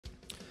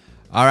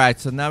All right,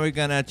 so now we're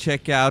gonna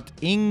check out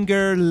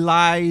Inger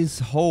Lies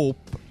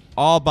Hope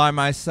all by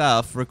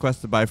myself,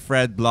 requested by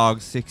Fred Blog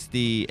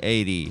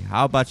 6080.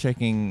 How about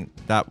checking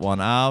that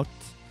one out?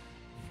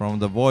 From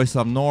the voice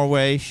of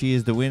Norway. She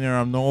is the winner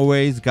of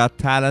Norway's Got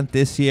Talent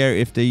this year.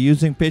 If they're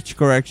using pitch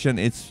correction,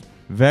 it's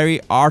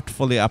very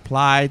artfully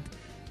applied,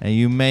 and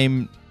you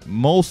may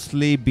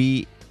mostly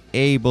be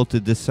able to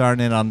discern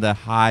it on the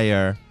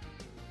higher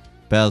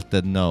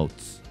belted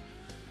notes.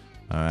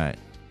 All right,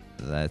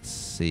 let's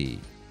see.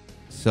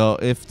 So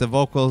if the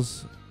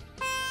vocals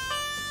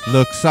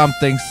look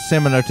something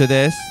similar to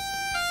this,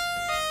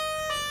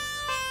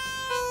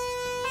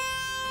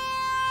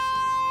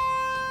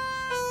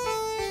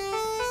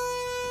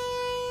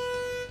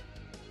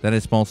 then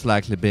it's most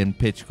likely been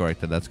pitch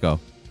corrected. Let's go.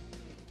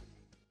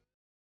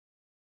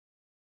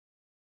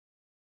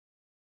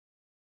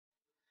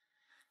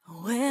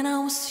 When I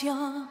was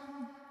young,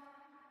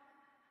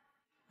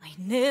 I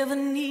never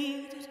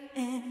needed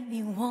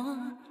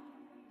anyone.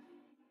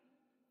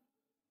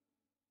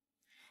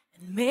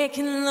 And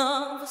making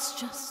love was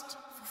just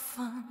for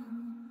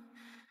fun.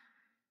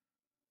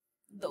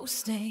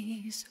 Those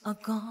days are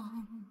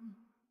gone.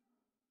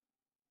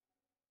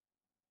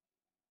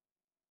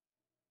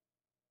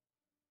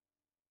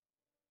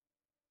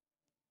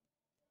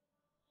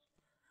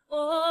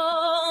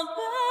 All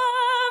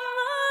by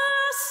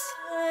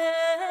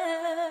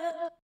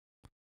myself.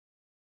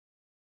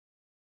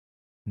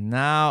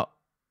 Now,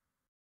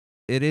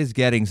 it is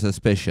getting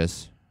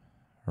suspicious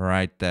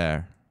right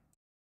there.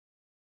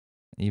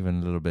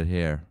 Even a little bit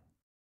here.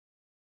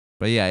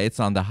 But yeah, it's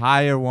on the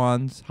higher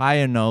ones,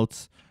 higher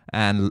notes,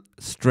 and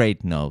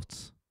straight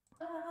notes.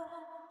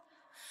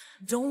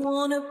 Don't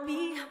wanna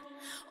be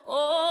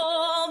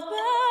all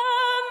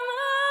by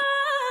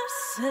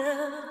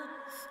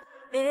myself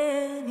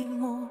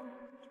anymore.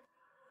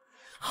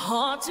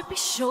 Hard to be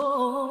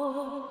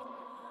sure.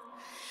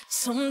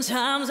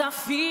 Sometimes I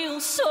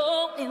feel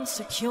so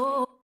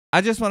insecure.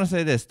 I just want to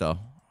say this though.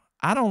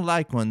 I don't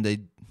like when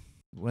they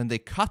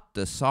cut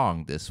the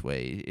song this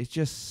way. It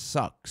just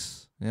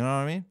sucks. You know what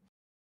I mean?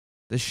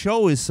 The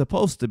show is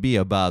supposed to be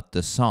about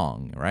the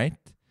song, right?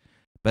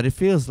 But it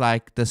feels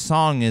like the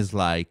song is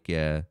like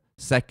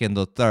second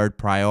or third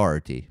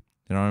priority.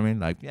 You know what I mean?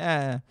 Like,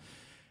 yeah,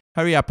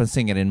 hurry up and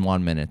sing it in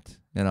 1 minute.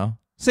 You know?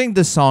 Sing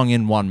the song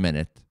in 1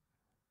 minute.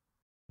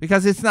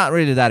 Because it's not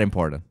really that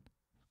important.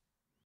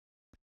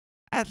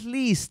 At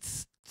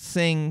least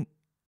sing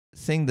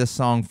the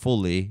song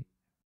fully.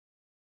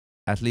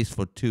 At least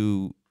for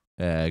 2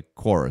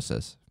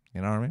 choruses.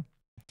 You know what I mean?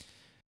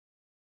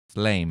 It's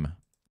lame.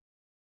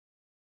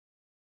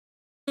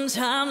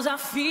 Sometimes I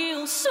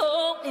feel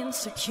so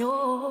insecure.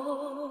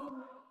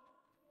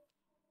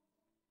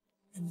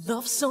 And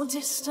love so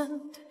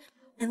distant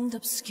and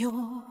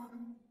obscure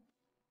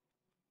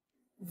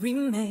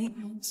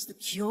remains the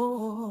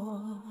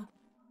cure.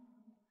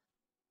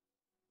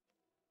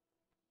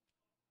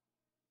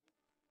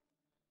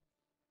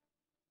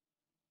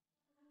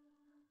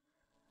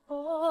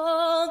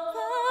 All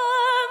by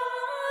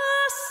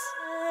myself.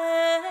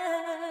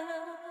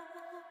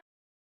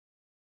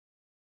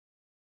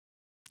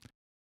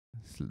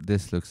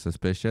 This looks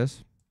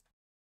suspicious.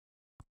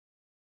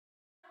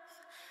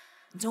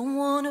 Don't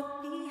wanna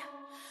be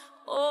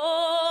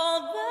all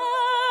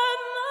by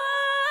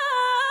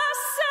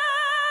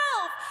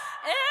myself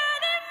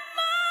anymore.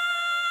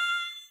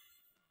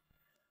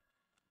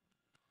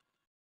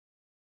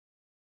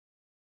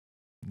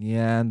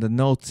 Yeah, and the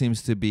note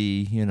seems to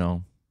be, you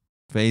know,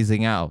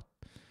 phasing out.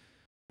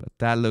 But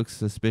that looks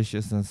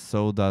suspicious, and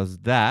so does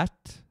that.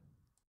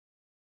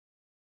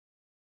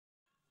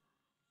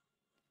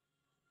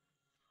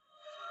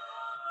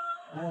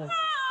 By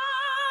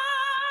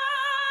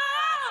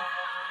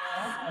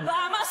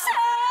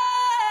myself.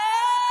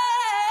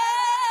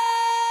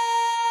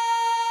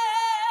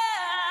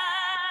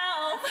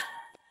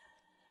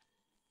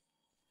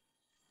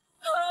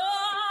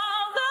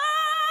 All by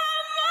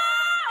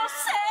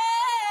myself.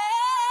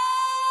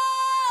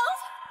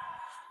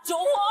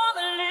 Don't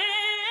wanna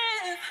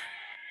live.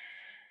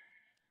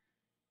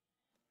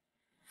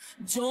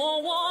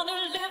 Don't wanna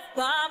live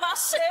by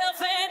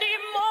myself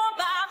anymore.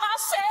 By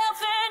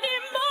myself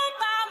anymore.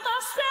 By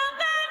myself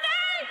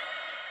anymore.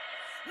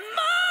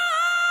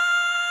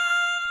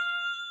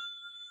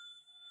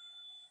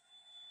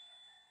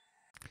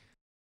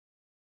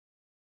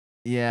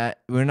 Yeah,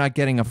 we're not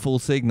getting a full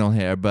signal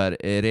here, but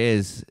it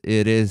is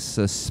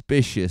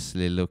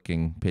suspiciously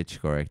looking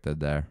pitch corrected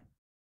there.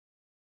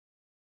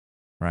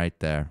 Right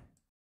there.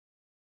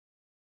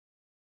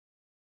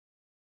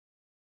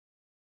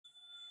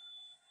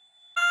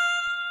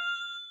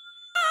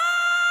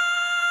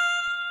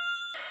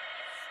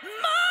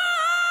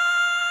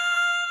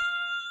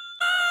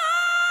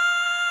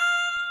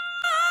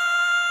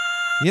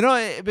 You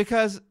know,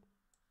 because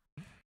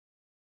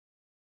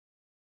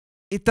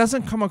it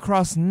doesn't come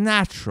across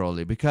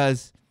naturally,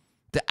 because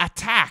the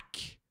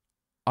attack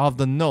of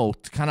the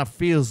note kind of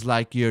feels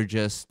like you're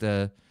just,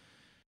 you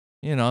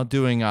know,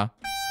 doing a,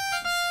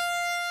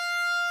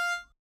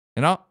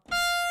 you know?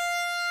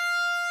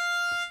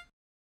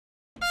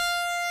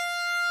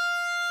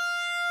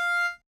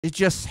 it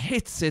just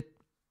hits it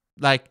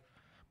like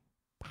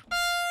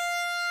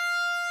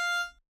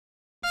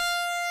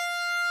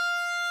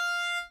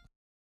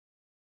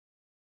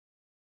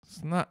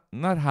it's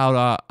not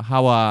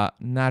how a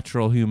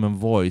natural human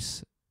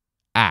voice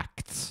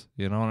acts.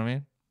 You know what I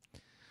mean?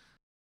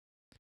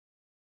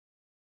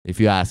 If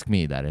you ask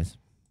me, that is.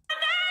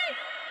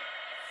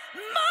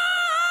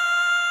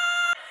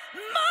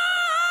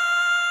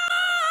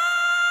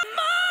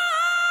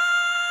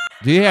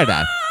 Do you hear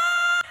that?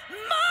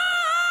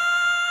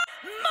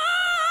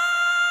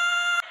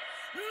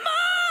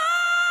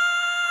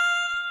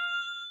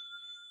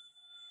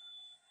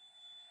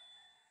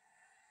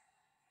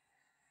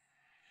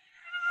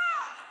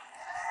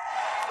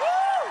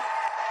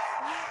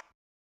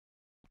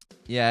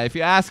 Yeah, if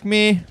you ask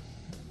me,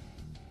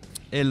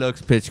 it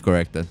looks pitch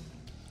corrected.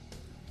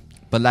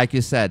 But like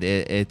you said,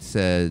 it's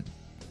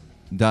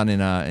done in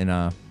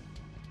a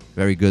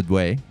very good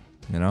way,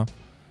 you know.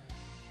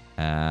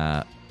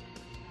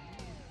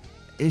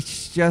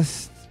 It's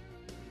just,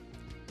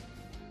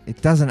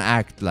 it doesn't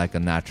act like a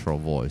natural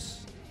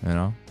voice, you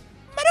know.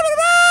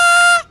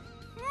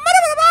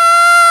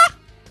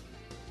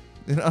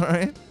 You know what I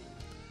mean?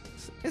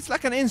 It's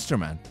like an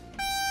instrument.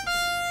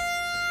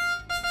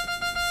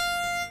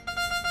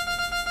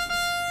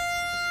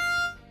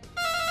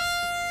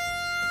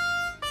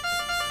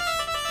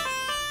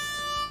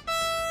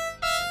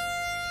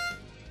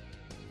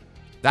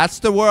 That's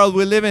the world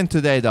we live in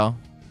today, though.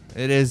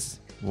 It is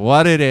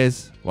what it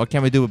is. What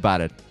can we do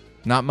about it?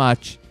 Not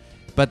much.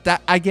 But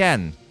that,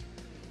 again,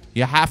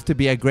 you have to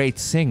be a great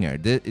singer.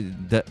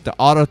 The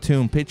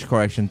auto-tune pitch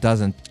correction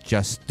doesn't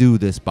just do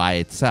this by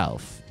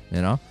itself,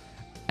 you know?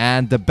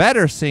 And the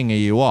better singer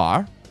you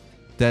are,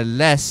 the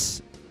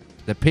less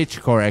the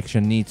pitch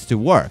correction needs to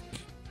work.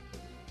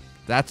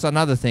 That's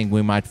another thing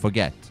we might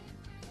forget.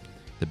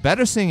 The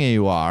better singer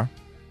you are,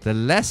 the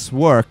less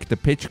work the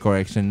pitch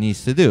correction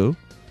needs to do.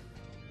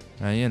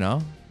 And, you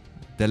know,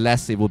 the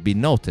less it will be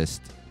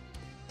noticed.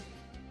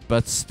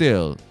 But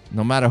still,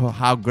 no matter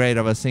how great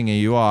of a singer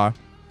you are,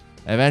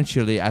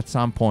 eventually at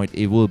some point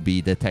it will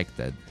be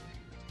detected.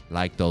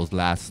 Like those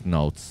last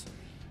notes.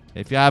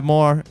 If you have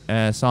more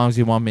songs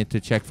you want me to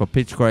check for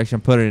pitch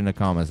correction, put it in the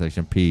comment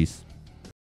section. Peace.